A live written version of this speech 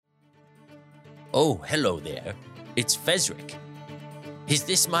Oh, hello there. It's Fezric. Is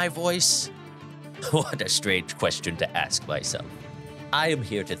this my voice? What a strange question to ask myself. I am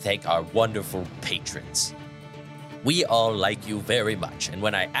here to thank our wonderful patrons. We all like you very much, and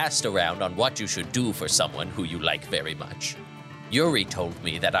when I asked around on what you should do for someone who you like very much, Yuri told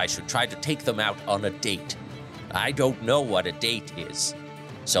me that I should try to take them out on a date. I don't know what a date is,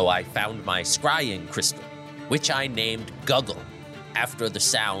 so I found my scrying crystal, which I named Guggle, after the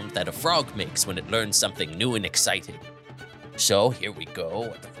sound that a frog makes when it learns something new and exciting. So here we go.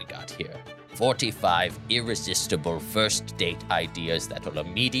 What have we got here? 45 irresistible first date ideas that will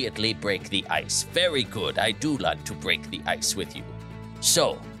immediately break the ice. Very good. I do want to break the ice with you.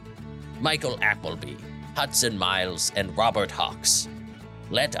 So, Michael Appleby, Hudson Miles, and Robert Hawks.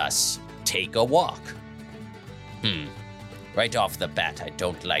 Let us take a walk. Right off the bat, I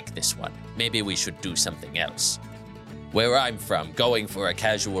don't like this one. Maybe we should do something else. Where I'm from, going for a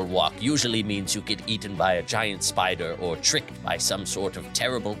casual walk usually means you get eaten by a giant spider or tricked by some sort of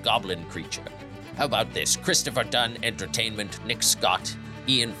terrible goblin creature. How about this? Christopher Dunn Entertainment, Nick Scott,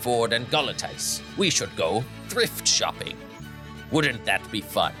 Ian Ford, and Gullatice. We should go thrift shopping. Wouldn't that be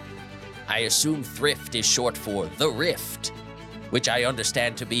fun? I assume thrift is short for The Rift, which I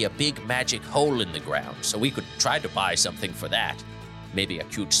understand to be a big magic hole in the ground, so we could try to buy something for that. Maybe a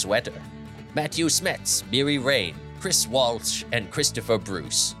cute sweater. Matthew Smets, Miri Rain, Chris Walsh, and Christopher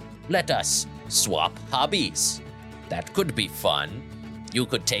Bruce. Let us swap hobbies. That could be fun. You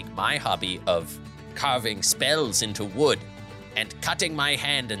could take my hobby of carving spells into wood and cutting my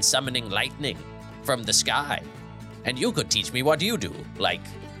hand and summoning lightning from the sky. And you could teach me what you do, like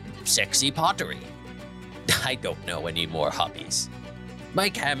sexy pottery. I don't know any more hobbies.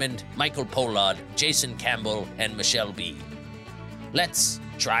 Mike Hammond, Michael Pollard, Jason Campbell, and Michelle B. Let's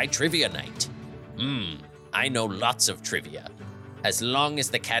try trivia night. I know lots of trivia, as long as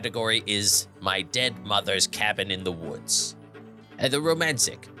the category is my dead mother's cabin in the woods. The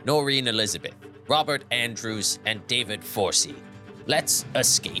Romantic, Noreen Elizabeth, Robert Andrews, and David Forsey. Let's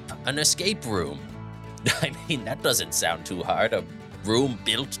escape an escape room. I mean, that doesn't sound too hard, a room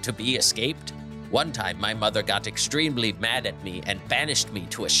built to be escaped. One time, my mother got extremely mad at me and banished me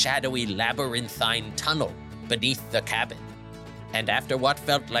to a shadowy labyrinthine tunnel beneath the cabin. And after what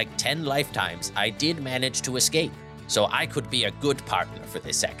felt like 10 lifetimes, I did manage to escape, so I could be a good partner for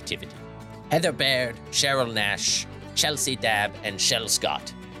this activity. Heather Baird, Cheryl Nash, Chelsea Dabb, and Shell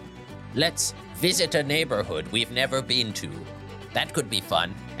Scott. Let's visit a neighborhood we've never been to. That could be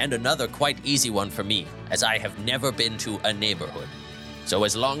fun, and another quite easy one for me, as I have never been to a neighborhood. So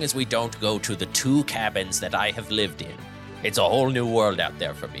as long as we don't go to the 2 cabins that I have lived in, it's a whole new world out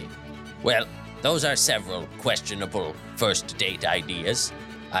there for me. Well, those are several questionable first date ideas.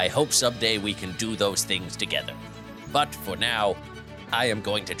 I hope someday we can do those things together. But for now, I am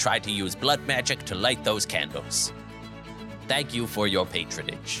going to try to use blood magic to light those candles. Thank you for your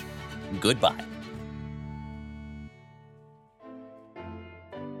patronage. Goodbye.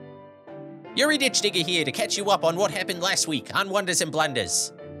 Yuri Ditchdigger here to catch you up on what happened last week on Wonders and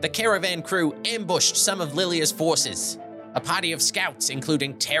Blunders. The caravan crew ambushed some of Lilia's forces. A party of scouts,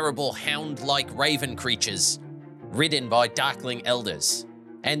 including terrible hound-like raven creatures, ridden by darkling elders.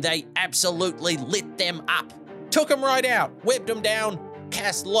 And they absolutely lit them up. Took them right out, whipped them down,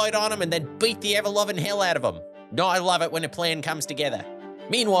 cast light on them, and then beat the ever-loving hell out of them. No, I love it when a plan comes together.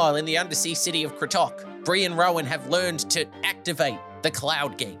 Meanwhile, in the undersea city of Kratok, Bree and Rowan have learned to activate the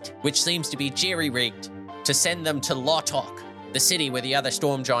Cloud Gate, which seems to be jerry-rigged to send them to Lotok, the city where the other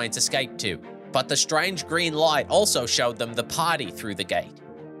storm giants escaped to. But the strange green light also showed them the party through the gate,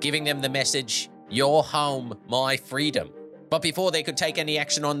 giving them the message, "Your home, my freedom." But before they could take any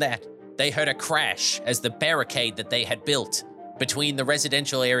action on that, they heard a crash as the barricade that they had built between the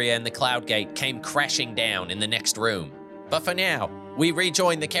residential area and the Cloud Gate came crashing down in the next room. But for now, we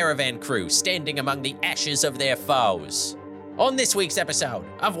rejoin the caravan crew standing among the ashes of their foes. On this week's episode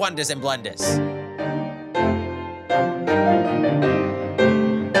of Wonders and Blunders.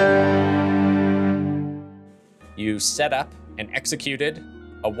 You set up and executed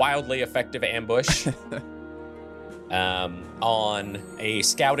a wildly effective ambush on a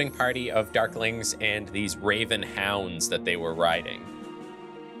scouting party of Darklings and these raven hounds that they were riding.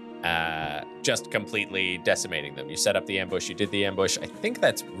 Just completely decimating them. You set up the ambush, you did the ambush. I think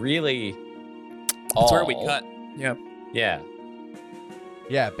that's really all. That's where we cut. Yep. Yeah.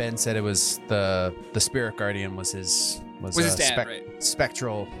 Yeah, Ben said it was the spirit guardian was his dad, right?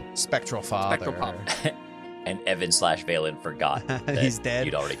 spectral father. Spectral pop. And Evan/Valen forgot that He's dead.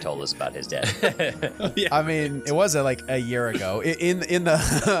 You'd already told us about his death. Yeah. I mean, it was like a year ago. In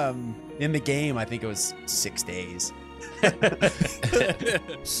the game, I think it was 6 days.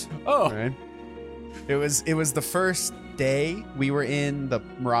 Oh, Right? It was the first day we were in the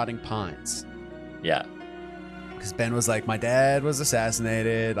Marauding Pines. Yeah. Because Ben was like, my dad was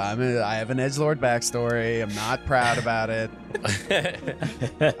assassinated. I have an edgelord backstory. I'm not proud about it.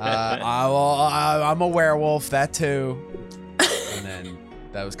 I'm a werewolf, that too. And then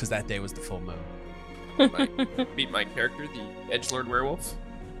that was because that day was the full moon. Meet my character, the edgelord werewolf.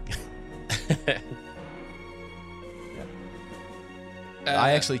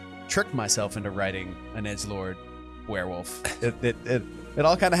 I actually tricked myself into writing an edgelord werewolf. It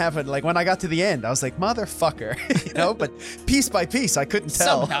all kind of happened like when I got to the end. I was like, motherfucker, but piece by piece, I couldn't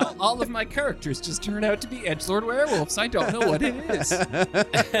tell. Somehow, all of my characters just turn out to be edgelord werewolves. I don't know what it is.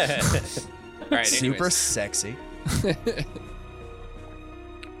 All right, super sexy.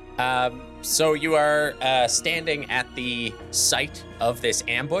 So you are standing at the site of this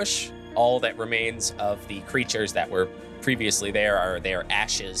ambush. All that remains of the creatures that were previously there are their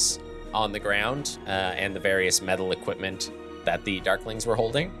ashes on the ground and the various metal equipment that the Darklings were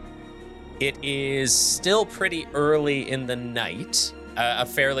holding. It is still pretty early in the night, a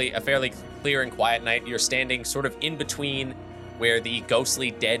fairly clear and quiet night. You're standing sort of in between where the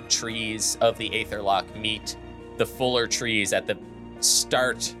ghostly dead trees of the Aetherlock meet the fuller trees at the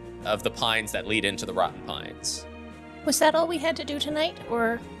start of the pines that lead into the Rotten Pines. Was that all we had to do tonight,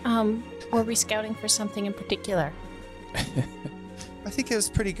 or were we scouting for something in particular? I think it was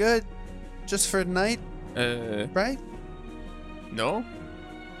pretty good, just for tonight, right? No.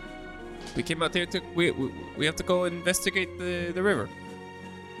 We came out here to we have to go investigate the river.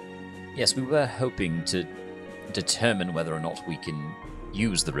 Yes, we were hoping to determine whether or not we can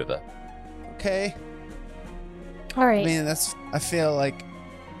use the river. Okay. All right. I mean, I feel like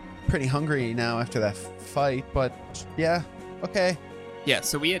pretty hungry now after that fight, but yeah, okay. Yeah,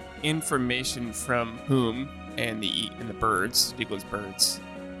 so we had information from whom and the birds, Deagle's birds,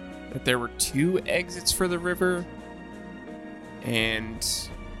 that there were 2 exits for the river, and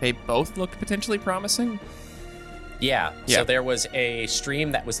they both looked potentially promising. Yeah. So there was a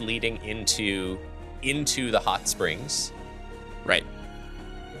stream that was leading into the hot springs. Right.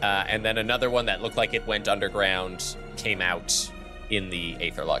 And then another one that looked like it went underground came out in the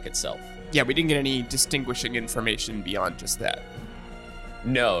Aetherlock itself. Yeah, we didn't get any distinguishing information beyond just that.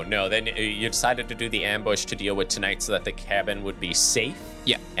 No. Then you decided to do the ambush to deal with tonight so that the cabin would be safe.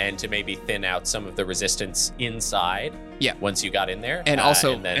 Yeah. And to maybe thin out some of the resistance inside. Yeah. Once you got in there. And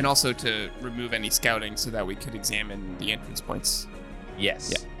also to remove any scouting so that we could examine the entrance points.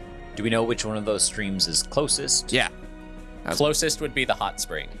 Yes. Yeah. Do we know which one of those streams is closest? Yeah. Closest would be the hot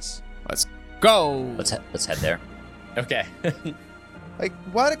springs. Let's go. Let's head there. Okay. Like,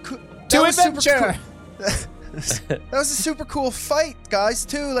 what a to adventure! That was a super cool fight, guys,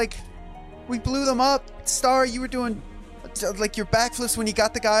 too. Like, we blew them up. Star, you were doing, like, your backflips when you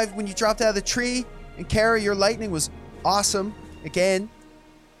got the guy, when you dropped out of the tree. And Kara, your lightning was awesome. Again.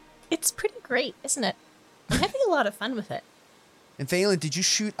 It's pretty great, isn't it? I'm having a lot of fun with it. And Valen, did you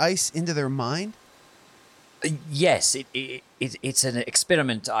shoot ice into their mind? Yes, it's an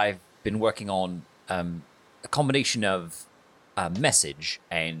experiment I've been working on. A combination of message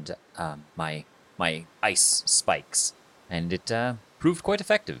and my ice spikes, and it proved quite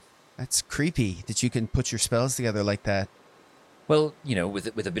effective. That's creepy that you can put your spells together like that. Well,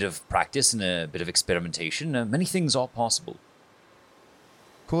 with a bit of practice and a bit of experimentation, many things are possible.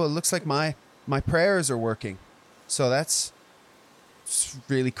 Cool. It looks like my prayers are working, so that's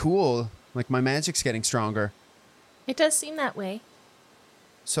really cool. Like, my magic's getting stronger. It does seem that way.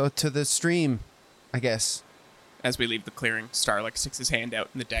 So to the stream, I guess. As we leave the clearing, Starlight sticks his hand out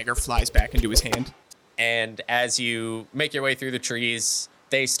and the dagger flies back into his hand. And as you make your way through the trees,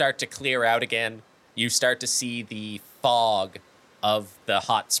 they start to clear out again. You start to see the fog of the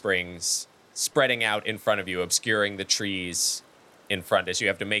hot springs spreading out in front of you, obscuring the trees in front as you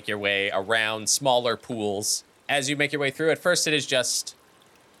have to make your way around smaller pools. As you make your way through, at first it is just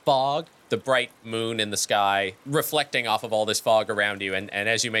fog, the bright moon in the sky reflecting off of all this fog around you. And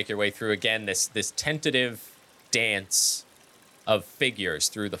as you make your way through again, this tentative dance of figures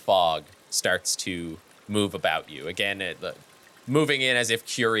through the fog starts to move about you. Again, moving in as if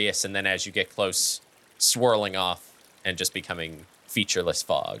curious, and then as you get close, swirling off and just becoming featureless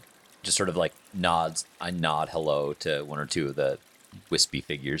fog. Just sort of like nods. I nod hello to one or two of the wispy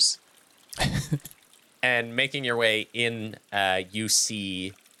figures. And making your way in, you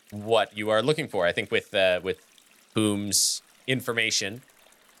see what you are looking for. I think with Boom's information,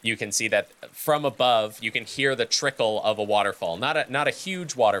 you can see that from above, you can hear the trickle of a waterfall. Not a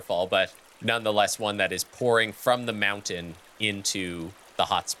huge waterfall, but nonetheless one that is pouring from the mountain into the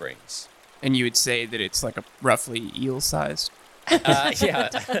hot springs. And you would say that it's like a roughly eel-sized?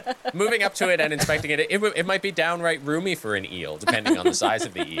 Yeah, moving up to it and inspecting it, it might be downright roomy for an eel, depending on the size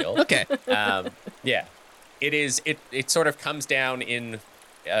of the eel. Okay. Yeah, it is. It sort of comes down in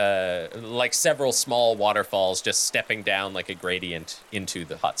like several small waterfalls, just stepping down like a gradient into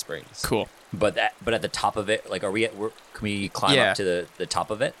the hot springs. Cool. But at the top of it, like, can we climb Yeah. up to the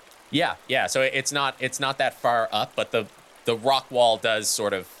top of it? Yeah. So it's not that far up, but the rock wall does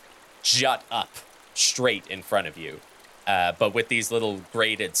sort of jut up straight in front of you. But with these little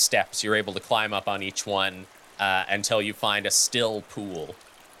graded steps, you're able to climb up on each one until you find a still pool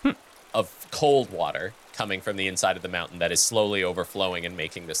of cold water coming from the inside of the mountain that is slowly overflowing and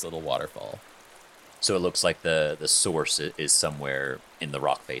making this little waterfall. So it looks like the source is somewhere in the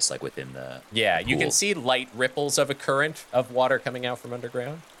rock face, like within the Yeah, you can pool. see light ripples of a current of water coming out from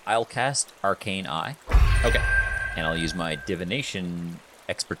underground. I'll cast Arcane Eye, Okay. and I'll use my divination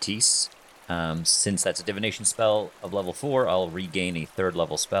expertise. Since that's a divination spell of level 4, I'll regain a 3rd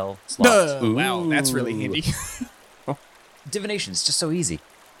level spell slot. Wow, that's really handy. Divination's just so easy.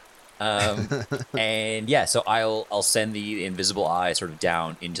 And yeah, so I'll send the invisible eye sort of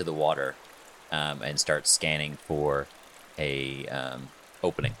down into the water, and start scanning for a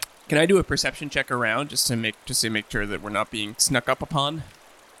opening. Can I do a perception check around just to make sure that we're not being snuck up upon?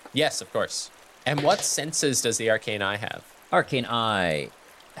 Yes, of course. And what senses does the Arcane Eye have? Arcane Eye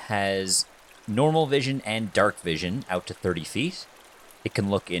has normal vision and dark vision out to 30 feet. It can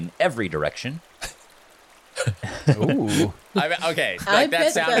look in every direction. Ooh. Okay, I like, that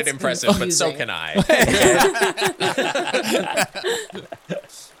bet sounded that's impressive, but so confusing. can I.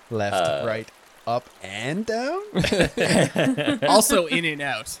 Left, right, up, and down. Also in and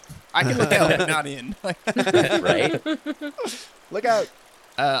out. I can look out, but not in. Right? Look out.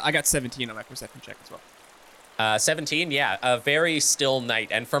 I got 17 on my perception check as well. 17, yeah, a very still night.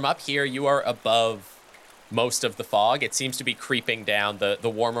 And from up here, you are above most of the fog. It seems to be creeping down, the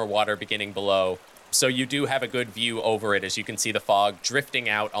warmer water beginning below. So you do have a good view over it as you can see the fog drifting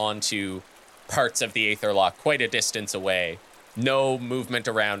out onto parts of the Aetherlock quite a distance away. No movement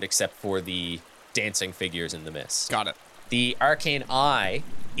around except for the dancing figures in the mist. Got it. The Arcane Eye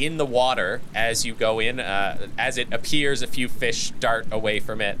in the water as you go in, as it appears a few fish dart away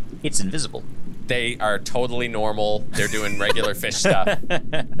from it. It's invisible. They are totally normal. They're doing regular fish stuff.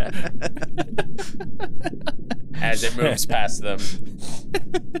 As it moves past them.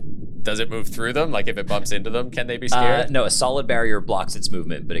 Does it move through them? Like if it bumps into them, can they be scared? No, a solid barrier blocks its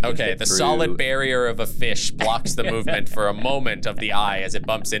movement, but it can Okay, fit the through. solid barrier of a fish blocks the movement for a moment of the eye as it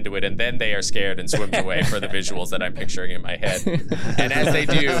bumps into it, and then they are scared and swims away for the visuals that I'm picturing in my head. And as they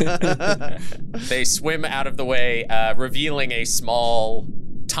do, they swim out of the way, revealing a small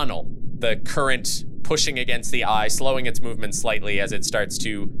tunnel. The current pushing against the eye, slowing its movement slightly as it starts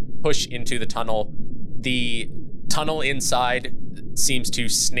to push into the tunnel. The tunnel inside seems to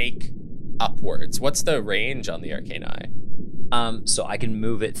snake upwards. What's the range on the Arcane Eye? So I can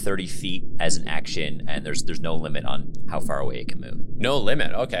move it 30 feet as an action, and there's no limit on how far away it can move. No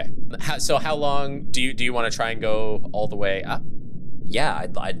limit. Okay. So how long do you want to try and go all the way up? Yeah,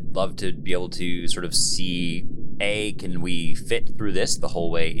 I'd love to be able to sort of see, can we fit through this the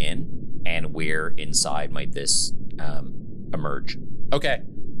whole way in, and where inside might this emerge? Okay.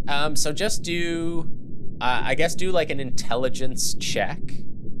 So just do, I guess do like an intelligence check.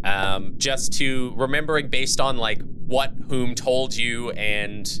 Just to remembering based on like whom told you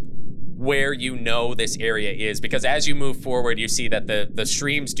and where you know this area is, because as you move forward, you see that the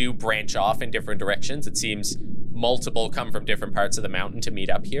streams do branch off in different directions. It seems multiple come from different parts of the mountain to meet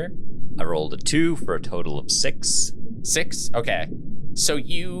up here. I rolled a 2 for a total of 6. 6? Okay. So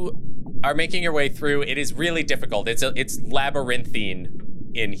you are making your way through. It is really difficult. It's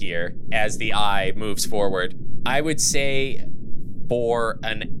labyrinthine in here as the eye moves forward. I would say for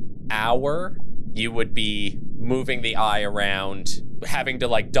an hour, you would be moving the eye around, having to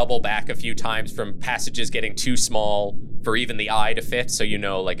like double back a few times from passages getting too small for even the eye to fit. So,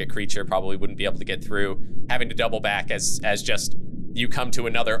 like a creature probably wouldn't be able to get through, having to double back as just you come to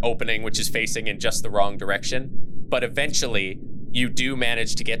another opening, which is facing in just the wrong direction. But eventually you do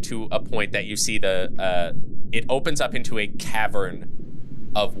manage to get to a point that you see it opens up into a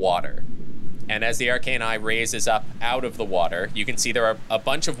cavern of water. And as the Arcane Eye raises up out of the water, you can see there are a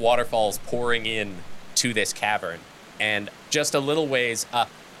bunch of waterfalls pouring in to this cavern. And just a little ways up,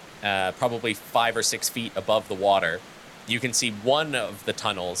 probably 5 or 6 feet above the water, you can see one of the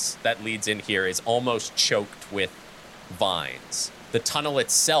tunnels that leads in here is almost choked with vines. The tunnel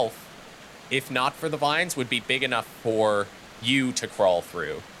itself, if not for the vines, would be big enough for you to crawl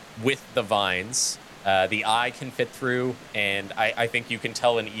through. With the vines, the eye can fit through, and I think you can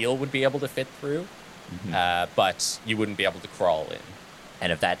tell an eel would be able to fit through. but you wouldn't be able to crawl in.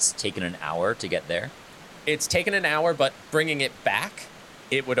 And if that's taken an hour to get there, It's taken an hour, but bringing it back,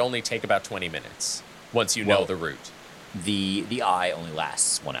 it would only take about 20 minutes once you know Well- the route. the eye only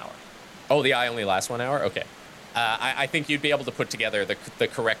lasts 1 hour. Oh, the eye only lasts 1 hour? Okay. I think you'd be able to put together the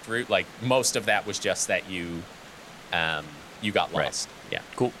correct route. Like, most of that was just that you got Right. lost. Yeah.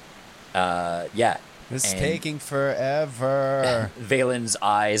 Cool. Yeah. This is And- taking forever. Valen's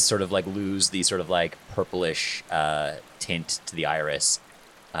eyes sort of like lose the sort of like purplish tint to the iris,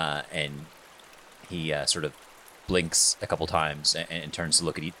 and he sort of blinks a couple times and turns to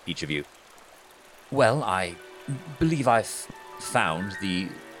look at each of you. Well, I believe I've found the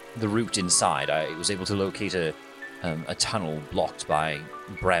route inside. I was able to locate a tunnel blocked by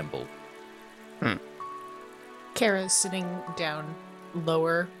bramble. Kara's sitting down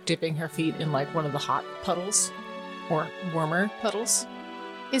lower, dipping her feet in like one of the hot puddles or warmer puddles.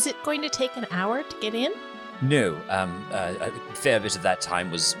 Is it going to take an hour to get in? No, a fair bit of that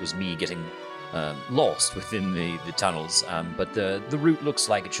time was me getting lost within the tunnels, but the route looks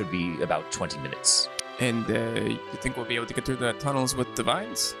like it should be about 20 minutes. And you think we'll be able to get through the tunnels with the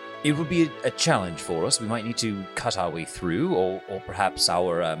vines? It would be a challenge for us. We might need to cut our way through, or perhaps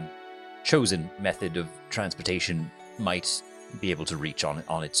our chosen method of transportation might be able to reach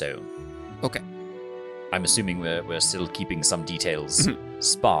on its own. Okay. I'm assuming we're still keeping some details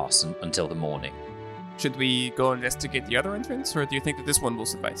sparse until the morning. Should we go investigate the other entrance, or do you think that this one will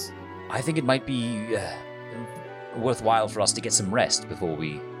suffice? I think it might be worthwhile for us to get some rest before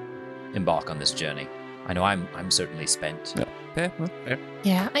we embark on this journey. I know I'm certainly spent. Okay, well, fair.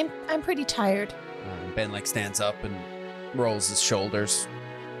 Yeah, I'm pretty tired. Ben like stands up and rolls his shoulders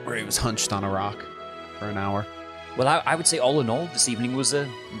where he was hunched on a rock for an hour. Well, I would say all in all, this evening was a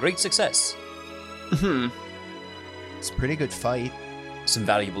great success. It's a pretty good fight. Some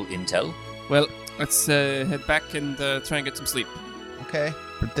valuable intel. Well, let's head back and try and get some sleep. Okay,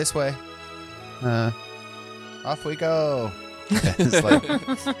 but this way. Off we go. Ben's like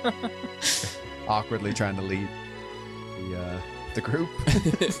awkwardly trying to lead the group.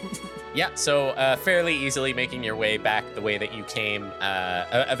 Yeah, so fairly easily making your way back the way that you came,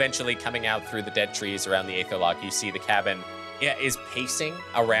 eventually coming out through the dead trees around the Aetherlock, you see the cabin is pacing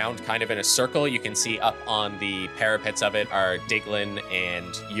around kind of in a circle. You can see up on the parapets of it are Diglin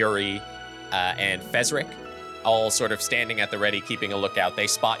and Yuri and Fezric, all sort of standing at the ready, keeping a lookout. They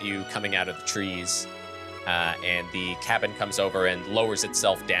spot you coming out of the trees, and the cabin comes over and lowers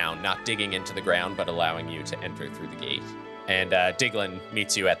itself down, not digging into the ground, but allowing you to enter through the gate. And Diglin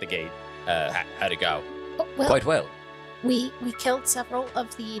meets you at the gate. How'd it go? Oh, well, Quite well. we killed several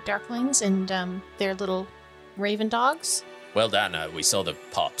of the Darklings and their little raven dogs. Well done. We saw the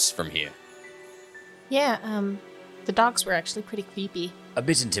pups from here. Yeah, the dogs were actually pretty creepy. A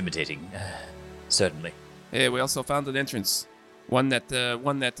bit intimidating, certainly. We also found an entrance, one that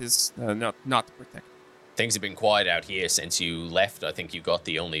is not protected. Things have been quiet out here since you left. I think you got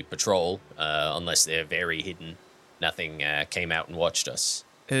the only patrol, unless they're very hidden. Nothing came out and watched us.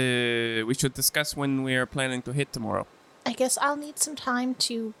 We should discuss when we are planning to hit tomorrow. I guess I'll need some time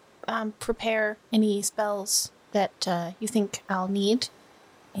to prepare any spells that you think I'll need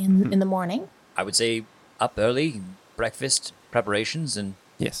in the morning. I would say up early, breakfast, preparations, and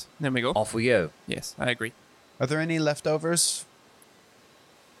Yes, there we go. off we go. Yes, I agree. Are there any leftovers?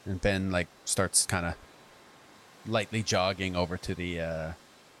 And Ben like starts kind of lightly jogging over to the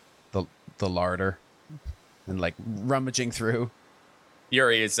larder and like rummaging through.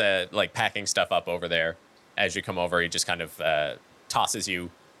 Yuri is like packing stuff up over there. As you come over, he just kind of tosses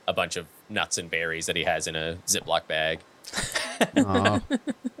you a bunch of nuts and berries that he has in a Ziploc bag. Aw.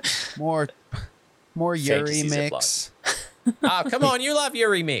 more Yuri Fantasy mix. Oh, come on, you love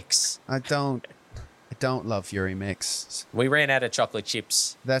Yuri mix. I don't love Yuri mix. We ran out of chocolate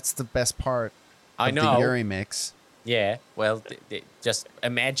chips. That's the best part. I of know. the Yuri mix. Yeah, well, just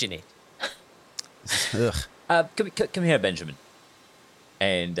imagine it. Ugh. Come here, Benjamin.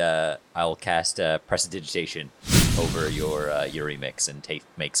 And I'll cast Prestidigitation over your Yuri mix and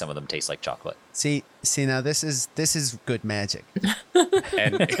make some of them taste like chocolate. See now this is good magic.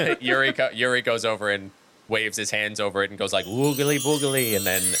 And Yuri goes over and waves his hands over it and goes like woogly boogly, and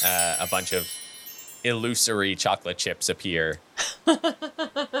then a bunch of illusory chocolate chips appear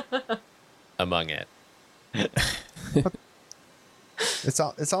among it.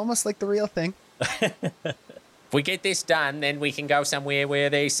 It's almost like the real thing. If we get this done, then we can go somewhere where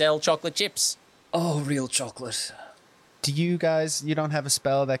they sell chocolate chips. Oh, real chocolate. Do you guys? You don't have a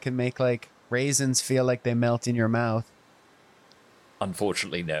spell that can make like raisins feel like they melt in your mouth?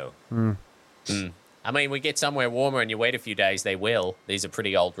 Unfortunately, no. I mean, we get somewhere warmer and you wait a few days, they will. These are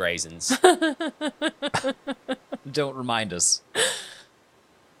pretty old raisins. Don't remind us.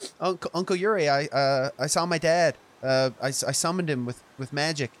 Uncle Yuri, I saw my dad. I summoned him with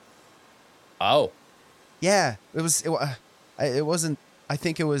magic. Oh, Yeah, it wasn't. I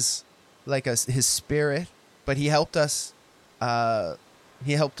think it was like his spirit, but he helped us.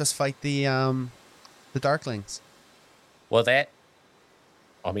 He helped us fight the Darklings. well, that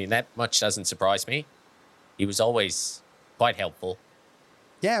much doesn't surprise me. He was always quite helpful.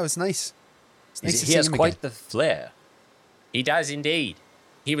 Yeah, it was nice. It's nice to He see has him quite again. the flair. He does indeed.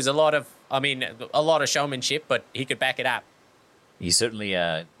 He was a lot of showmanship, but he could back it up. He certainly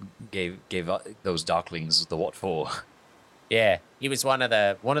gave those Darklings the what for. Yeah, he was one of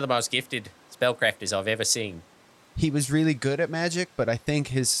the most gifted spellcrafters I've ever seen. He was really good at magic, but I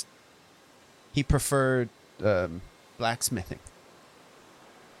think he preferred blacksmithing.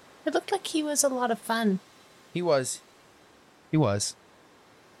 It looked like he was a lot of fun. He was. It's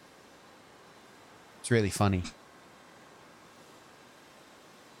really funny.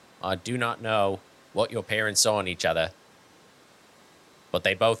 I do not know what your parents saw in each other, but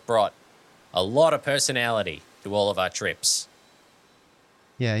they both brought a lot of personality to all of our trips.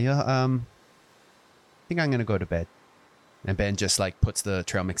 Yeah, I think I'm gonna go to bed. And Ben just like puts the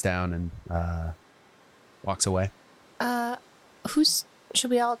trail mix down and walks away. Should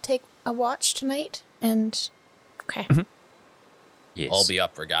we all take a watch tonight? And okay. Yes. I'll be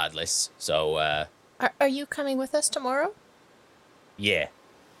up regardless, so Are you coming with us tomorrow? yeah.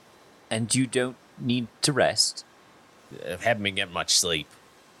 And you don't need to rest. Haven't been getting much sleep.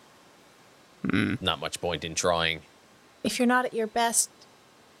 Not much point in trying. If you're not at your best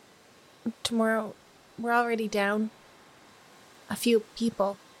tomorrow, we're already down a few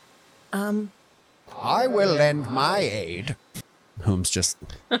people. I will lend my aid. Whom's just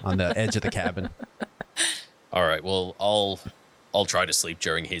on the edge of the cabin. All right, well, I'll try to sleep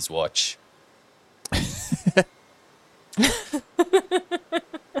during his watch.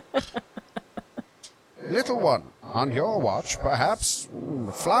 Little one, on your watch, perhaps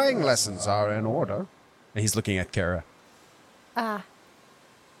flying lessons are in order. And he's looking at Kara.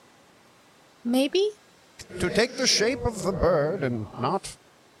 Maybe? To take the shape of the bird and not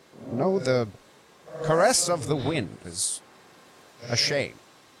know the caress of the wind is a shame.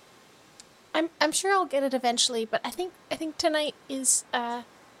 I'm sure I'll get it eventually, but I think tonight is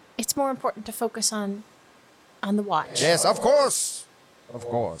it's more important to focus on the watch. Yes, of course. Of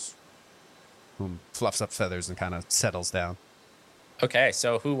course. Whom fluffs up feathers and kind of settles down. Okay,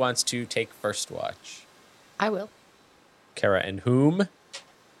 so who wants to take first watch? I will. Kara and whom?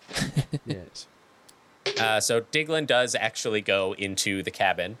 Yes. So Diglin does actually go into the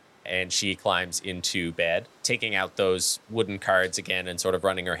cabin, and she climbs into bed, taking out those wooden cards again and sort of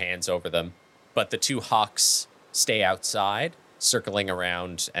running her hands over them. But the two hawks stay outside, circling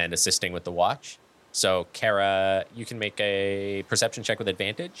around and assisting with the watch. So Kara, you can make a perception check with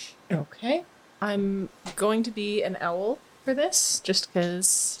advantage. Okay. I'm going to be an owl for this, just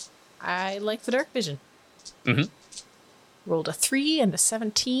because I like the dark vision. Mhm. Rolled a 3 and a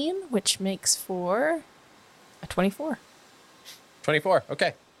 17, which makes for a 24. 24.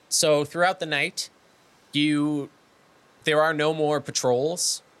 Okay. So throughout the night, there are no more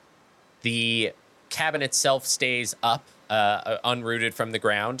patrols. The cabin itself stays up, unrooted from the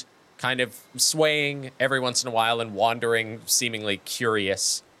ground, kind of swaying every once in a while and wandering, seemingly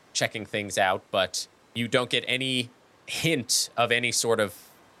curious, checking things out. But you don't get any hint of any sort of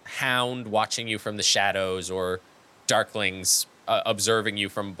hound watching you from the shadows or darklings observing you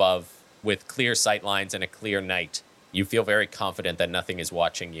from above with clear sight lines and a clear night. You feel very confident that nothing is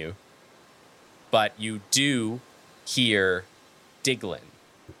watching you. But you do hear Diglin,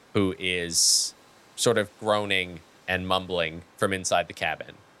 who is sort of groaning and mumbling from inside the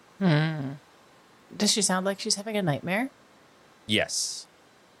cabin. Does she sound like she's having a nightmare? Yes.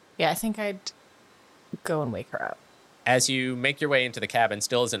 Yeah, I think I'd go and wake her up. As you make your way into the cabin,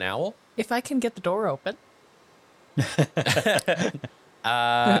 still as an owl, If I can get the door open.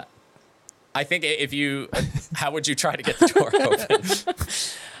 I think how would you try to get the door open?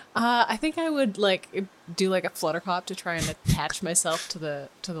 I think I would do a flutter hop to try and attach myself to the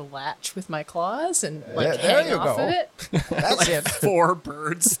latch with my claws and There hang you off go. of it. That's it. 4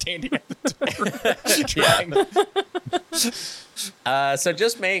 birds standing at the door. So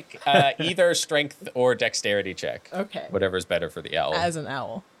just make either strength or dexterity check. Okay. Whatever's better for the owl. As an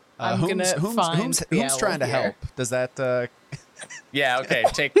owl, I'm gonna find whom's the owl trying to here. help? Does that Yeah, okay.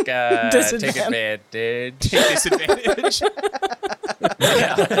 Take advantage. Disadvantage.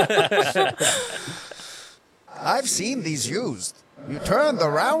 I've seen these used. You turn the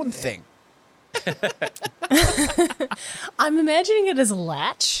round thing. I'm imagining it as a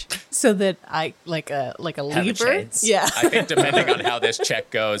latch, so that I like a lever. chance. Yeah. I think depending on how this check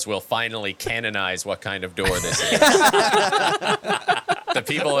goes, we'll finally canonize what kind of door this is. The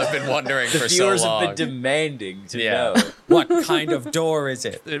people have been wondering The for so viewers long. have been demanding to Yeah. know. What kind of door is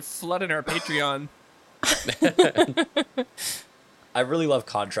it? It flooded our Patreon. I really love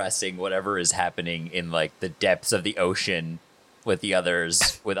contrasting whatever is happening in like the depths of the ocean with the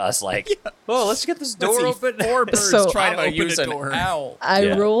others, with us like, oh, let's get this door open. 4 birds So- trying I'm to gonna open use a an door. owl. I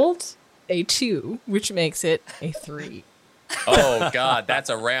Yeah. rolled a 2, which makes it a 3. Oh God, that's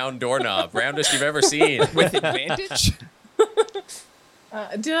a round doorknob, roundest you've ever seen. With advantage?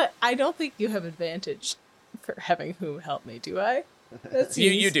 I don't think you have advantage for having whom help me, do I? That You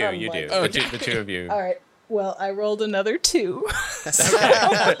seems do. unlikely. The two of you. All right. Well, I rolled another 2.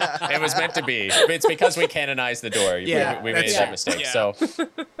 It was meant to be. It's because we canonized the door. Yeah, we made that's that true. mistake. Yeah. So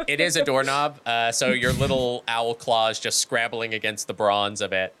it is a doorknob. So your little owl claws just scrabbling against the bronze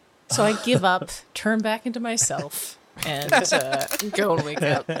of it. So I give up, turn back into myself, and go and wake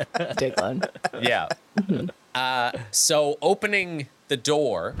up Diglin. Yeah. So opening the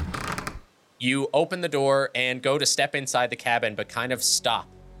door, you open the door and go to step inside the cabin, but kind of stop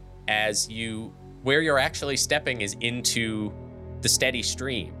as where you're actually stepping is into the steady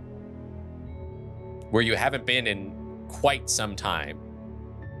stream, where you haven't been in quite some time.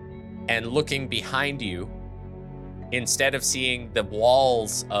 And looking behind you, instead of seeing the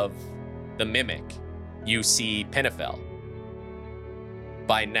walls of the Mimic, you see Pinafel.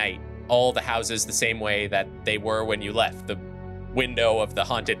 By night, all the houses the same way that they were when you left. The window of the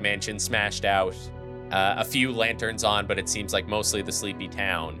haunted mansion smashed out. A few lanterns on, but it seems like mostly the sleepy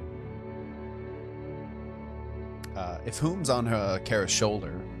town. If Whom's on Kara's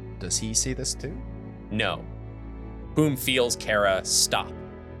shoulder, does he see this too? No. Boom feels Kara stop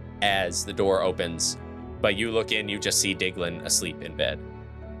as the door opens, but you look in, you just see Diglin asleep in bed.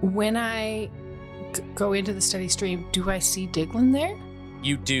 When I go into the steady stream, do I see Diglin there?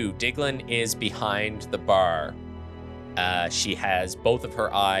 You do. Diglin is behind the bar. She has both of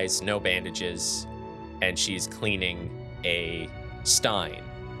her eyes, no bandages, and she's cleaning a stein.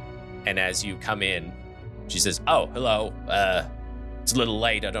 And as you come in, she says, "Oh, hello. It's a little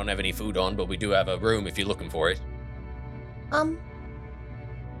late. I don't have any food on, but we do have a room if you're looking for it."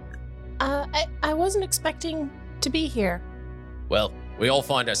 I wasn't expecting to be here. Well, we all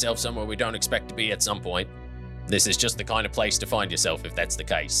find ourselves somewhere we don't expect to be at some point. This is just the kind of place to find yourself if that's the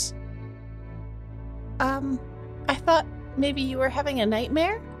case. I thought maybe you were having a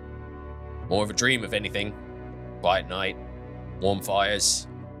nightmare? More of a dream, if anything. Quiet night, warm fires.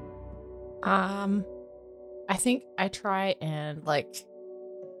 I think I try and like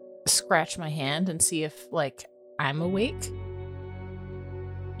scratch my hand and see if like I'm awake.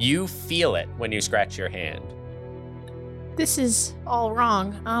 You feel it when you scratch your hand. This is all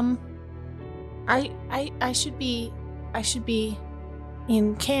wrong. I should be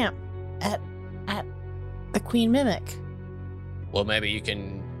in camp at the Queen Mimic. Well, maybe you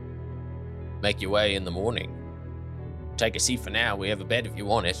can make your way in the morning. Take a seat for now. We have a bed if you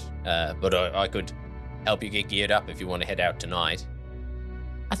want it. But I could help you get geared up if you want to head out tonight.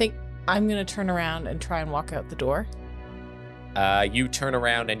 I think I'm gonna turn around and try and walk out the door. You turn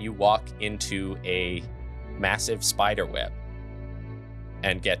around and you walk into a massive spider web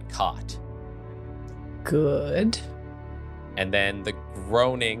and get caught. Good. And then the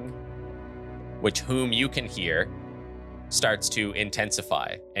groaning, which whom you can hear, starts to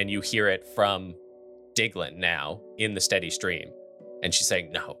intensify, and you hear it from Diglin now in the steady stream. And she's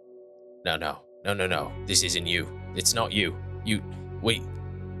saying, No. This isn't you. It's not you.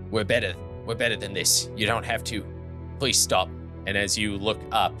 We're better. We're better than this. You don't have to. Please stop. And as you look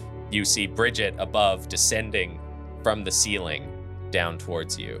up, you see Bridget above descending from the ceiling down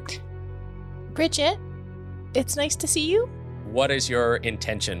towards you. Bridget, it's nice to see you. What is your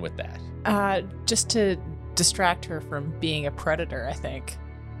intention with that? Just to distract her from being a predator, I think.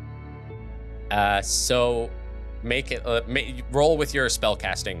 So make it roll with your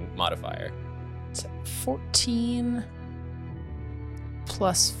spellcasting modifier. So 14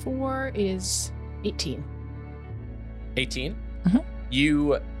 plus 4 is 18. 18. Mhm.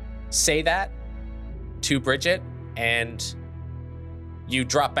 You say that to Bridget, and you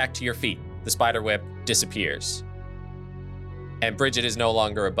drop back to your feet. The spider web disappears, and Bridget is no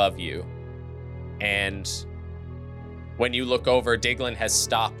longer above you. And when you look over, Diglin has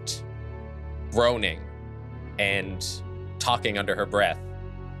stopped groaning and talking under her breath,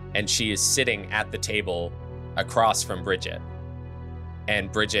 and she is sitting at the table across from Bridget.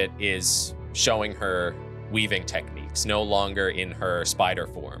 And Bridget is showing her weaving techniques, no longer in her spider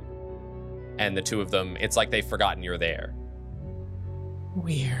form. and the two of them, it's like they've forgotten you're there.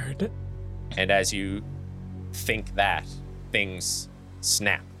 Weird. And as you think that, things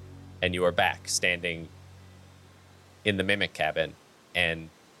snap, and you are back standing in the mimic cabin, and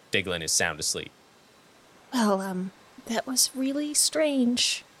Diglin is sound asleep. Well, that was really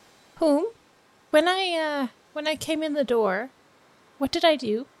strange. Whom? When I came in the door, what did I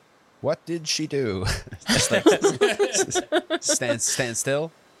do? What did she do? Just like stand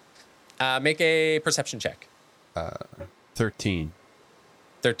still. Make a perception check. 13.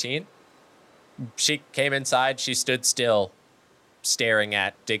 13. She came inside. She stood still, staring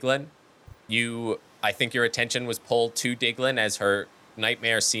at Diglin. I think your attention was pulled to Diglin as her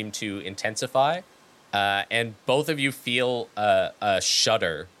nightmare seemed to intensify. And both of you feel a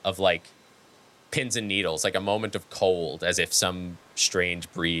shudder of like pins and needles, like a moment of cold, as if some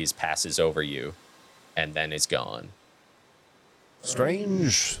strange breeze passes over you and then is gone.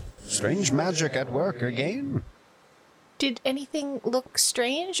 Strange magic at work again. Did anything look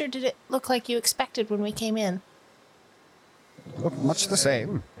strange, or did it look like you expected when we came in? Look much the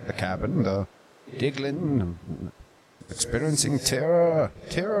same. The cabin, the Diglin, experiencing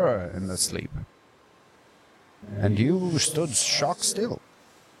terror in the sleep. And you stood shock still.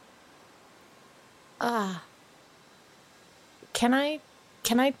 Can I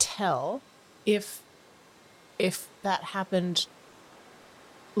tell if that happened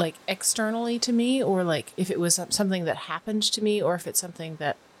like externally to me, or like if it was something that happened to me, or if it's something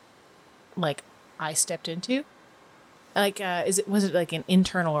that like I stepped into? Like was it like an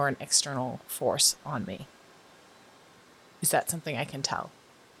internal or an external force on me? Is that something I can tell?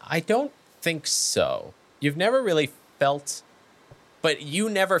 I don't think so. You've never really felt, but you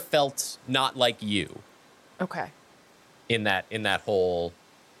never felt not like you Okay. in that whole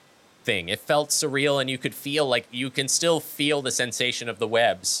thing. It felt surreal, and you could feel like you can still feel the sensation of the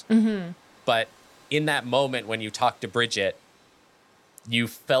webs. Mm-hmm. But in that moment when you talked to Bridget, you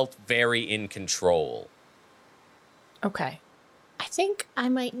felt very in control. Okay. I think I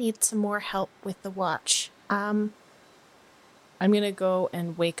might need some more help with the watch. I'm gonna go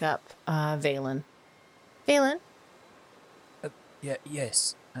and wake up Valen. Valen?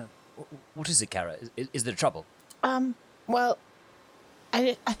 Yes. What is it, Kara? Is there trouble? Well,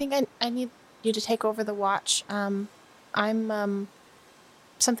 I think I need you to take over the watch.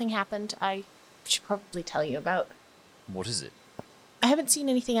 Something happened I should probably tell you about. What is it? I haven't seen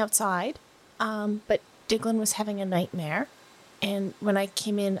anything outside, but Diglin was having a nightmare, and when I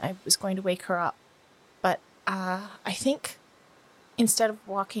came in, I was going to wake her up. But I think instead of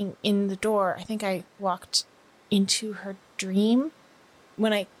walking in the door, I think I walked into her dream.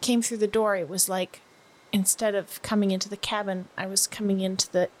 When I came through the door, it was like instead of coming into the cabin, I was coming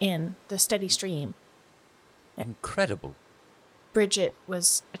into the inn, the steady stream. Incredible. Bridget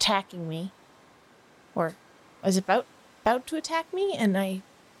was attacking me, or was about to attack me, and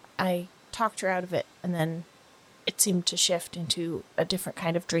I talked her out of it, and then it seemed to shift into a different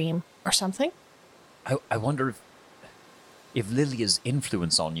kind of dream or something. I wonder if Lilia's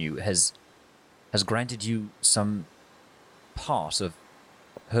influence on you has granted you some part of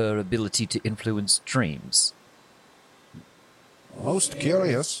her ability to influence dreams. Most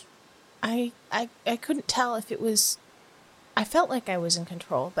curious. I couldn't tell if it was... I felt like I was in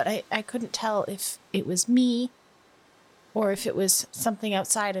control, but I couldn't tell if it was me or if it was something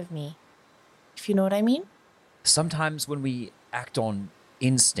outside of me, if you know what I mean. Sometimes when we act on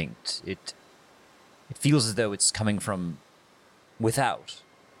instinct, it feels as though it's coming from without,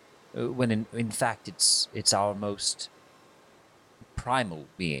 when in fact it's our most primal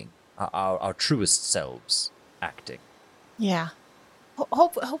being, our truest selves acting. Yeah.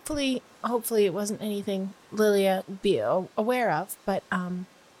 Hopefully it wasn't anything Lilia would be aware of, but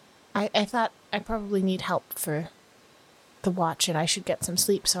I thought I probably need help for the watch, and I should get some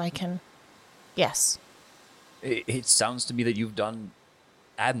sleep so I can... Yes. It sounds to me that you've done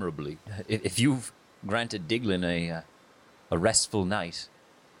admirably. If you've granted Diglin a restful night,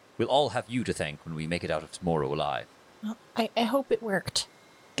 we'll all have you to thank when we make it out of tomorrow alive. Well, I hope it worked.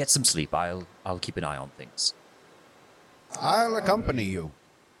 Get some sleep. I'll keep an eye on things. I'll accompany you.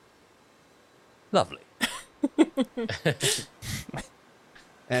 Lovely.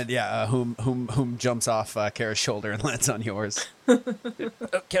 And yeah, whom jumps off Kara's shoulder and lands on yours.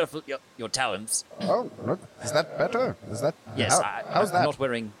 Careful, your talons. Oh, look, is that better? Is that... Yes, how's that?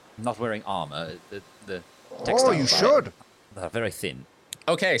 I'm not wearing armor. The Oh, textiles you should. are very thin.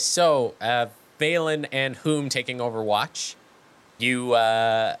 Okay, so Valen and Whom taking over watch. You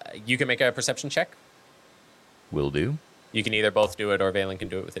can make a perception check. Will do. You can either both do it or Valen can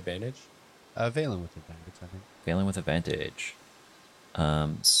do it with advantage. Valen with advantage, I think. Failing with advantage.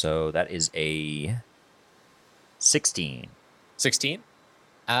 So that is a 16. 16?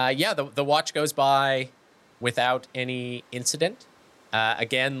 Yeah, the watch goes by without any incident.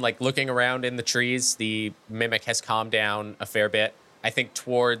 Again, like looking around in the trees, the mimic has calmed down a fair bit. I think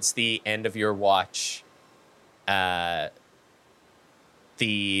towards the end of your watch, the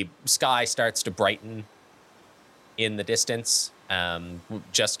sky starts to brighten in the distance.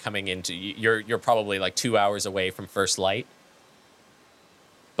 Just coming into you're probably like 2 hours away from first light,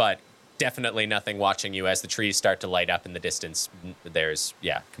 but definitely nothing watching you as the trees start to light up in the distance. There's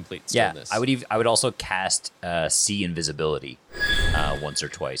complete stillness. Yeah, I would also cast see invisibility once or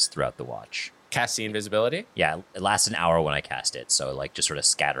twice throughout the watch. Cast see invisibility. Yeah, it lasts an hour when I cast it, so like just sort of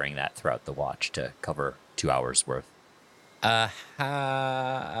scattering that throughout the watch to cover 2 hours worth.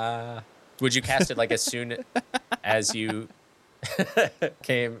 Would you cast it like as soon as you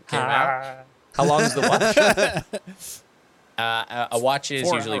came out? How long is the watch? A watch is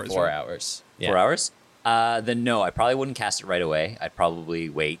 4 usually hours, 4 right? hours. 4 hours? Then no, I probably wouldn't cast it right away. I'd probably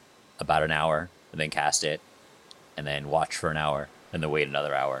wait about an hour and then cast it, and then watch for an hour, and then wait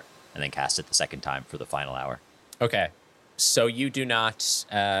another hour, and then cast it the second time for the final hour. Okay. So you do not,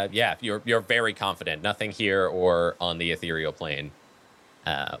 you're very confident. Nothing here or on the ethereal plane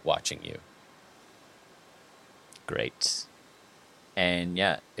watching you. Great. And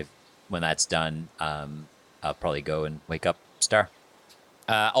yeah, when that's done, I'll probably go and wake up Star.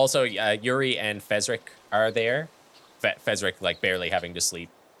 Also, Yuri and Fezrik are there. Fezrik, like, barely having to sleep.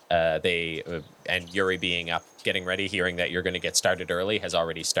 And Yuri being up, getting ready, hearing that you're going to get started early, has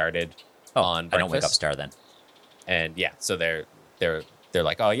already started on breakfast. I don't wake up Star then. And yeah, so they're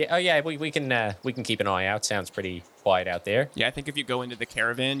like, we can keep an eye out. Sounds pretty quiet out there. Yeah, I think if you go into the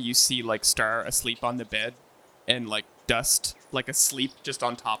caravan, you see like Star asleep on the bed, and like Dust like asleep just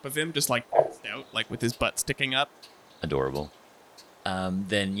on top of him, just like passed out, like with his butt sticking up. Adorable.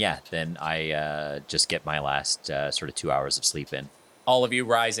 Then I just get my last sort of 2 hours of sleep in. All of you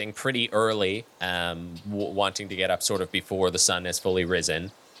rising pretty early, wanting to get up sort of before the sun has fully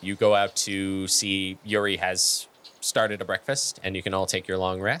risen. You go out to see Yuri has started a breakfast, and you can all take your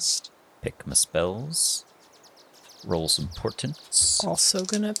long rest. Pick my spells. Roll some portents. Also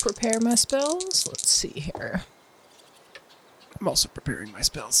gonna prepare my spells. Let's see here. I'm also preparing my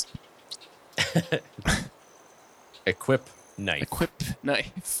spells. Equip knife. Equip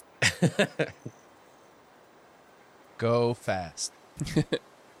knife. Go fast.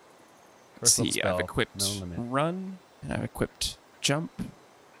 Let's see, spell, I've equipped no limit. run, and I've equipped jump, and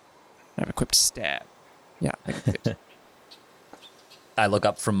I've equipped stab. Yeah, I can fit. I look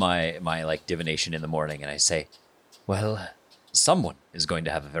up from my like divination in the morning and I say, well, someone is going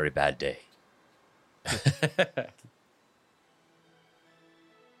to have a very bad day.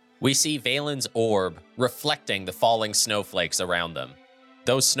 We see Valen's orb reflecting the falling snowflakes around them.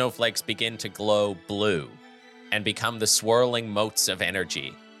 Those snowflakes begin to glow blue and become the swirling motes of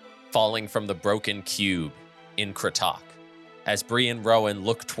energy falling from the broken cube in Kratok as Bree and Rowan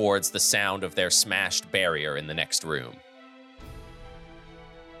look towards the sound of their smashed barrier in the next room.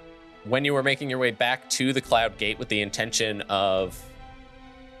 When you were making your way back to the Cloud Gate with the intention of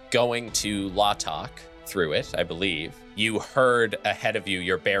going to Lotok through it, I believe, you heard ahead of you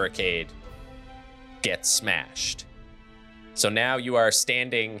your barricade get smashed. So now you are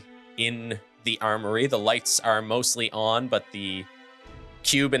standing in the armory. The lights are mostly on, but the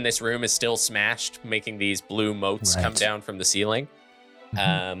cube in this room is still smashed, making these blue motes come down from the ceiling.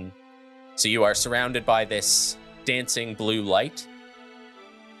 So you are surrounded by this dancing blue light.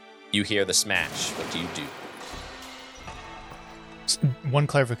 You hear the smash. What do you do? One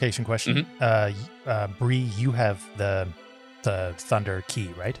clarification question. Bree, you have the Thunder key,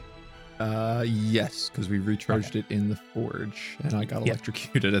 right? Yes, because we recharged it in the forge, and I got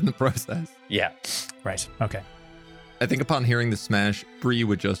electrocuted in the process. Yeah. Right. Okay. I think upon hearing the smash, Bree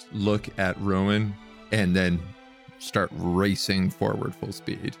would just look at Rowan and then start racing forward full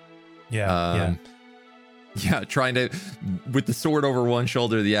speed. Yeah. Trying to, with the sword over one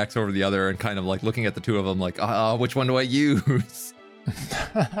shoulder, the axe over the other, and kind of like looking at the two of them like, which one do I use?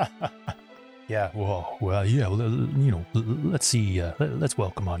 Let's see. Let's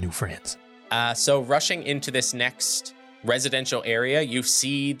welcome our new friends. So rushing into this next residential area, you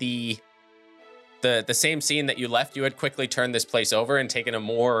see the same scene that you left. You had quickly turned this place over and taken a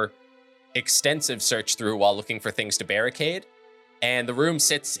more extensive search through while looking for things to barricade. And the room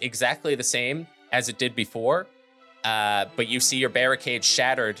sits exactly the same as it did before. But you see your barricade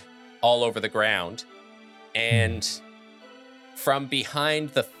shattered all over the ground. And from behind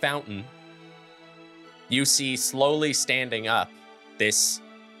the fountain, you see slowly standing up this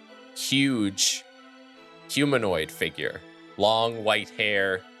huge humanoid figure long white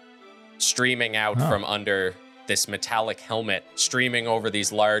hair streaming out Oh. from under this metallic helmet, streaming over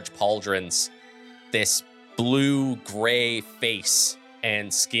these large pauldrons, this blue-gray face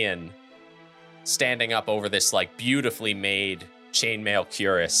and skin standing up over this like beautifully made chainmail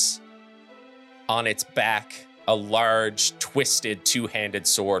cuirass. On its back, a large, twisted, two-handed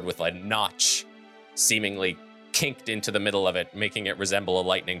sword with a notch seemingly kinked into the middle of it, making it resemble a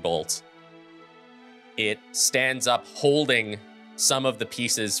lightning bolt. It stands up holding some of the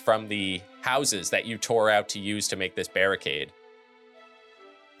pieces from the houses that you tore out to use to make this barricade.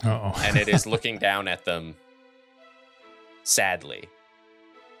 Uh-oh. And it is looking down at them sadly.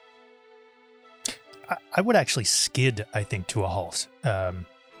 I would actually skid, I think, to a halt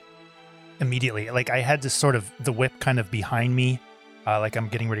immediately. Like, I had this sort of, the whip kind of behind me, like I'm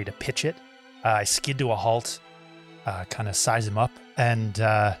getting ready to pitch it. I skid to a halt, kind of size him up, and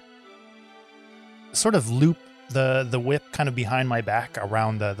sort of loop the whip kind of behind my back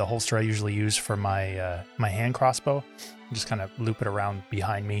around the holster I usually use for my my hand crossbow. Just kind of loop it around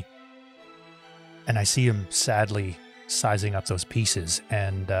behind me. And I see him sadly sizing up those pieces,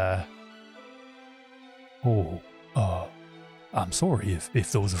 and I'm sorry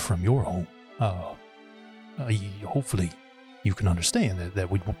if those are from your home. Hopefully you can understand that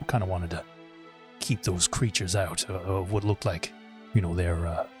we kind of wanted to keep those creatures out of what looked like,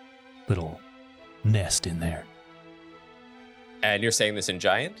 their little nest in there. And you're saying this in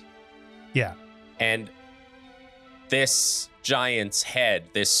giant? Yeah. And this giant's head,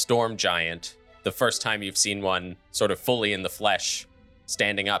 this storm giant, the first time you've seen one sort of fully in the flesh,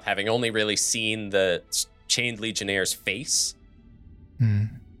 standing up, having only really seen the Chained Legionnaire's face.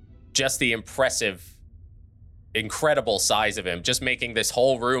 Just the impressive, incredible size of him, just making this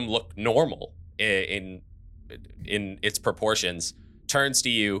whole room look normal in its proportions, turns to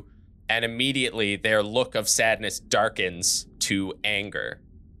you, and immediately their look of sadness darkens to anger.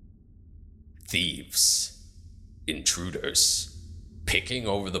 Thieves, intruders, picking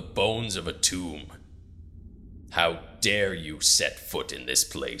over the bones of a tomb. How dare you set foot in this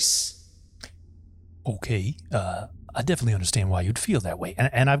place? Okay, I definitely understand why you'd feel that way.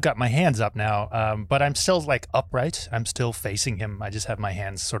 And I've got my hands up now, but I'm still like upright. I'm still facing him. I just have my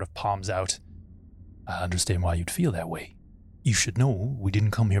hands sort of palms out. I understand why you'd feel that way. You should know we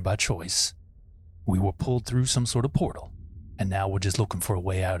didn't come here by choice. We were pulled through some sort of portal, and now we're just looking for a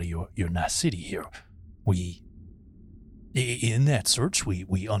way out of your nice city here. In that search,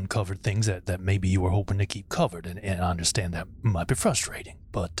 we uncovered things that maybe you were hoping to keep covered, and I understand that might be frustrating,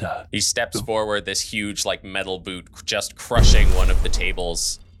 but... He steps forward, this huge, metal boot, just crushing one of the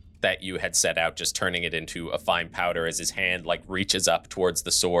tables that you had set out, just turning it into a fine powder as his hand, reaches up towards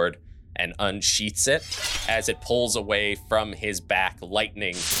the sword and unsheaths it. As it pulls away from his back,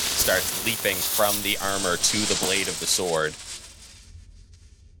 lightning starts leaping from the armor to the blade of the sword.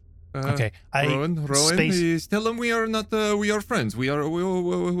 Okay, Rowan, tell him we are not. We are friends. We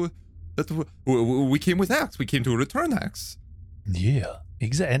came with axe. We came to return axe. Yeah,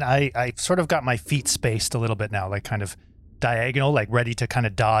 exactly. And I sort of got my feet spaced a little bit now, kind of diagonal, ready to kind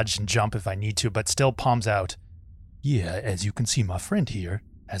of dodge and jump if I need to, but still palms out. Yeah, as you can see, my friend here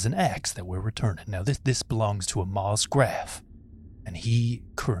has an axe that we're returning. Now, this belongs to a Maz Graf, and he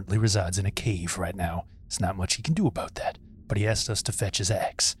currently resides in a cave right now. There's not much he can do about that, but he asked us to fetch his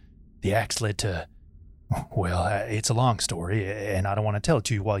axe. The axe led to, well, it's a long story, and I don't want to tell it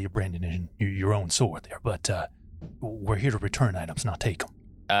to you while you're branding in your own sword there, but we're here to return items, not take them.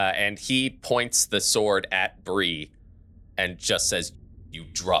 And he points the sword at Bree and just says, "You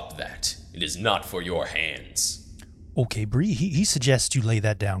drop that. It is not for your hands." Okay, Bree, he suggests you lay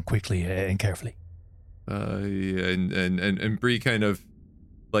that down quickly and carefully. And Bree kind of,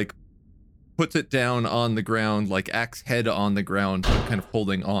 puts it down on the ground, axe head on the ground, kind of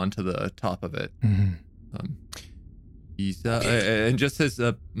holding on to the top of it. Mm-hmm. He's and just says,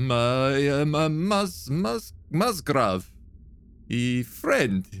 Musgrave,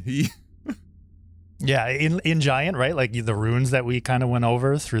 friend. Yeah, in giant, right? The runes that we kind of went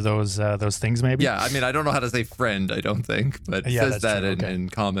over through those things, maybe. Yeah, I mean, I don't know how to say friend. I don't think, but yeah, says that true, in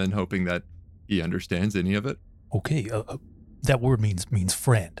common, hoping that he understands any of it. Okay, that word means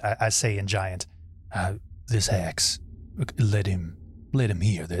friend. I say in giant. This axe, let him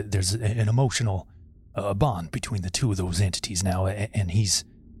hear. There's an emotional bond between the two of those entities now, and he's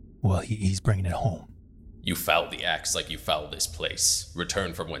bringing it home. You foul the axe like you foul this place.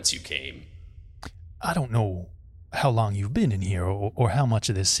 Return from whence you came. I don't know how long you've been in here or how much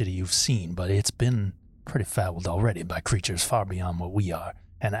of this city you've seen, but it's been pretty fouled already by creatures far beyond what we are.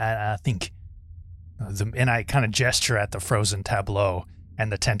 And I think, and I kind of gesture at the frozen tableau,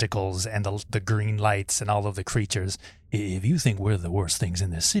 and the tentacles and the green lights and all of the creatures. If you think we're the worst things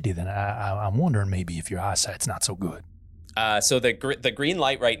in this city, then I'm wondering maybe if your eyesight's not so good. So the green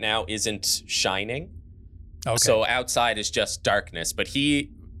light right now isn't shining. Okay. So outside is just darkness. But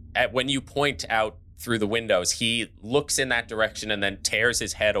when you point out through the windows, he looks in that direction and then tears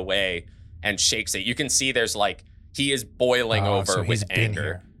his head away and shakes it. You can see there's he is boiling over so with he's been anger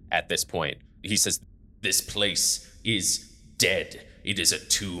here. at this point. He says, "This place is dead. It is a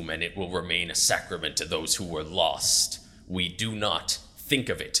tomb, and it will remain a sacrament to those who were lost. We do not think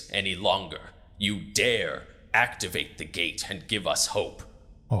of it any longer. You dare activate the gate and give us hope."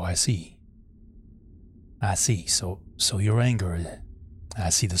 Oh, I see. So your anger, I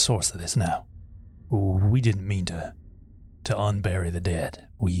see the source of this now. We didn't mean to unbury the dead.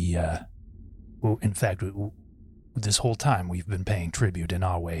 In fact, this whole time we've been paying tribute in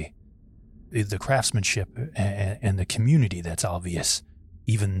our way. The craftsmanship and the community that's obvious,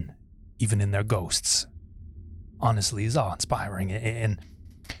 even in their ghosts, honestly, is awe-inspiring. And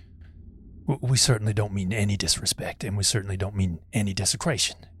we certainly don't mean any disrespect, and we certainly don't mean any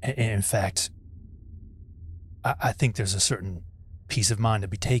desecration. In fact, I think there's a certain peace of mind to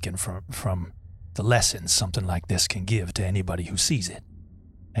be taken from the lessons something like this can give to anybody who sees it.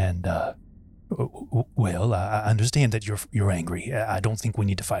 And well, I understand that you're angry. I don't think we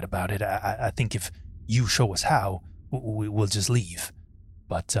need to fight about it. I think if you show us how, we'll just leave.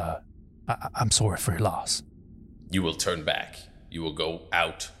 But I'm sorry for your loss. You will turn back. You will go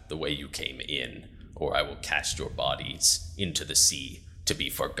out the way you came in, or I will cast your bodies into the sea to be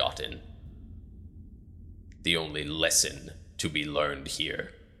forgotten. The only lesson to be learned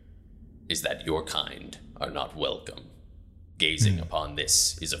here is that your kind are not welcome. Gazing upon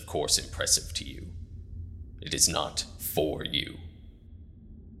this is of course impressive to you. It is not for you.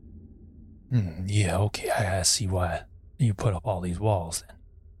 Yeah, okay, I see why you put up all these walls then.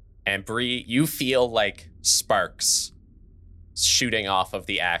 And Bree, you feel like sparks shooting off of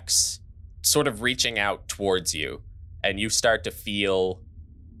the axe, sort of reaching out towards you, and you start to feel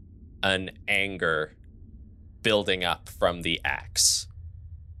an anger building up from the axe.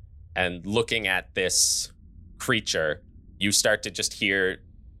 And looking at this creature, you start to just hear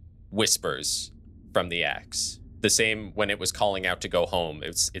whispers from the axe. The same when it was calling out to go home.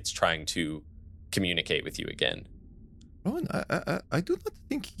 It's trying to communicate with you again. Rowan, I do not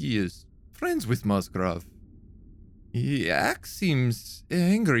think he is friends with Musgrave. Axe seems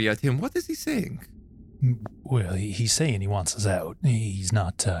angry at him. What is he saying? Well, he's saying he wants us out. He's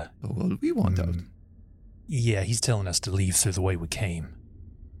not, Well, we want out. Yeah, he's telling us to leave through the way we came.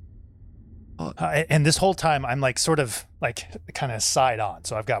 And this whole time, I'm sort of kind of side on.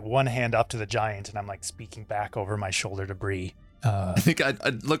 So I've got one hand up to the giant, and I'm speaking back over my shoulder to Bree. I think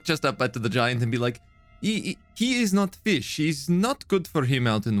I'd look just up at the giant and be like, he is not fish. He's not good for him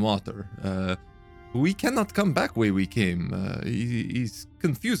out in water. We cannot come back way we came. He's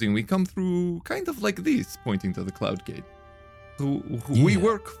confusing. We come through kind of like this, pointing to the Cloud Gate. We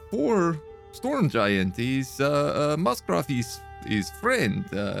work for Storm Giant. He's Musgrave his friend.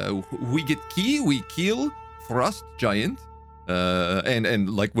 We get key, we kill Frost Giant,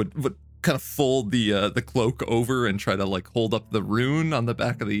 and would kind of fold the cloak over and try to hold up the rune on the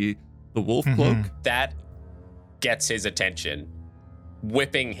back of the wolf cloak. That gets his attention.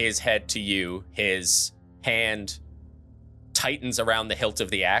 Whipping his head to you, his hand tightens around the hilt of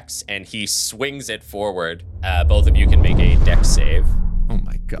the axe, and he swings it forward. Both of you can make a dex save. Oh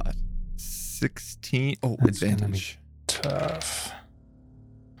my god. 16. Oh, that's advantage. Tough.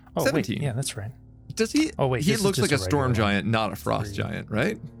 Oh, 17. Wait, yeah, that's right. Does he? Oh, wait. He this is looks just like a storm regular one. giant, not a frost giant,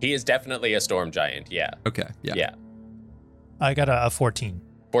 right? He is definitely a storm giant, yeah. Okay, yeah. Yeah. I got a 14.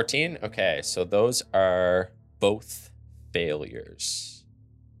 14? Okay, so those are both failures.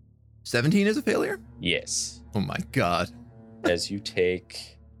 17 is a failure? Yes. Oh my god. As you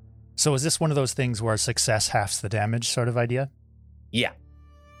take... So is this one of those things where success halves the damage sort of idea? Yeah.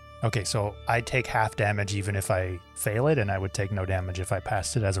 Okay, so I take half damage even if I fail it, and I would take no damage if I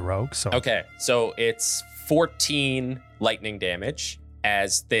passed it as a rogue. So Okay, so it's 14 lightning damage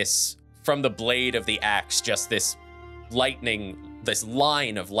as this, from the blade of the axe, just this lightning, this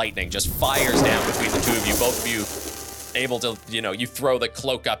line of lightning just fires down between the two of you. Both of you able to, you throw the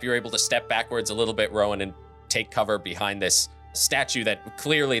cloak up. You're able to step backwards a little bit, Rowan, and take cover behind this statue that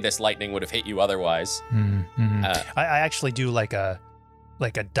clearly this lightning would have hit you otherwise. I actually do like a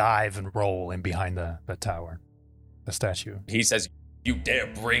dive and roll in behind the tower, the statue. He says, "You dare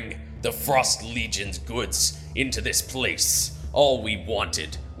bring the Frost Legion's goods into this place. All we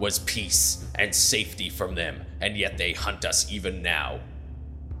wanted was peace and safety from them, and yet they hunt us even now.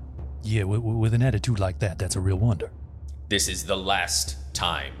 Yeah, with an attitude like that, that's a real wonder. This is the last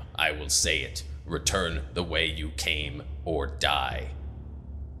time, I will say it. Return the way you came or die.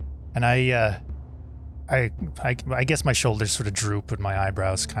 And I guess my shoulders sort of droop and my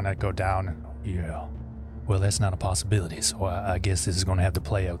eyebrows kind of go down. Yeah. Well, that's not a possibility, so I guess this is going to have to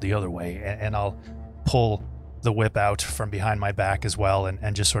play out the other way. And I'll pull the whip out from behind my back as well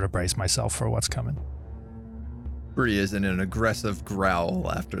and just sort of brace myself for what's coming. Bree is in an aggressive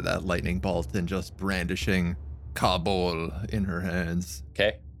growl after that lightning bolt and just brandishing Kabul in her hands.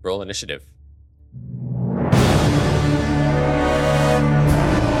 Okay, roll initiative.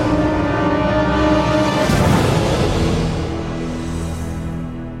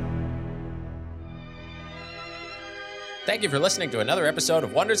 Thank you for listening to another episode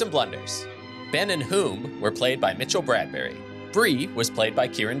of Wonders and Blunders. Ben and Whom were played by Mitchell Bradbury. Bree was played by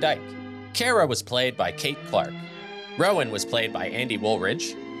Kieran Dyke. Kara was played by Kate Clark. Rowan was played by Andy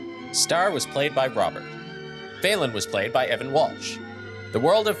Woolridge. Star was played by Robert. Phelan was played by Evan Walsh. The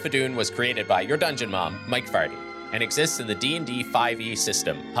World of Fadoon was created by your Dungeon Mom, Mike Fardy, and exists in the D&D 5e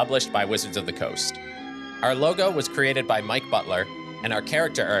system, published by Wizards of the Coast. Our logo was created by Mike Butler, and our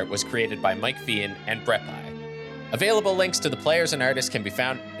character art was created by Mike Fian and Brett Pye. Available links to the players and artists can be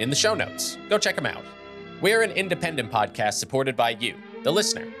found in the show notes. Go check them out. We're an independent podcast supported by you, the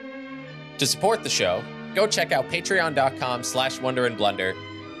listener. To support the show, go check out patreon.com/wonderandblunder,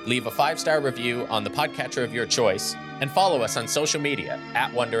 leave a 5-star review on the podcatcher of your choice, and follow us on social media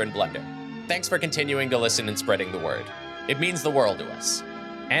 @WonderandBlunder. Thanks for continuing to listen and spreading the word. It means the world to us.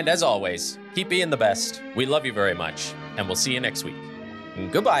 And as always, keep being the best. We love you very much, and we'll see you next week.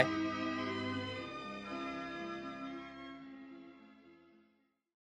 Goodbye.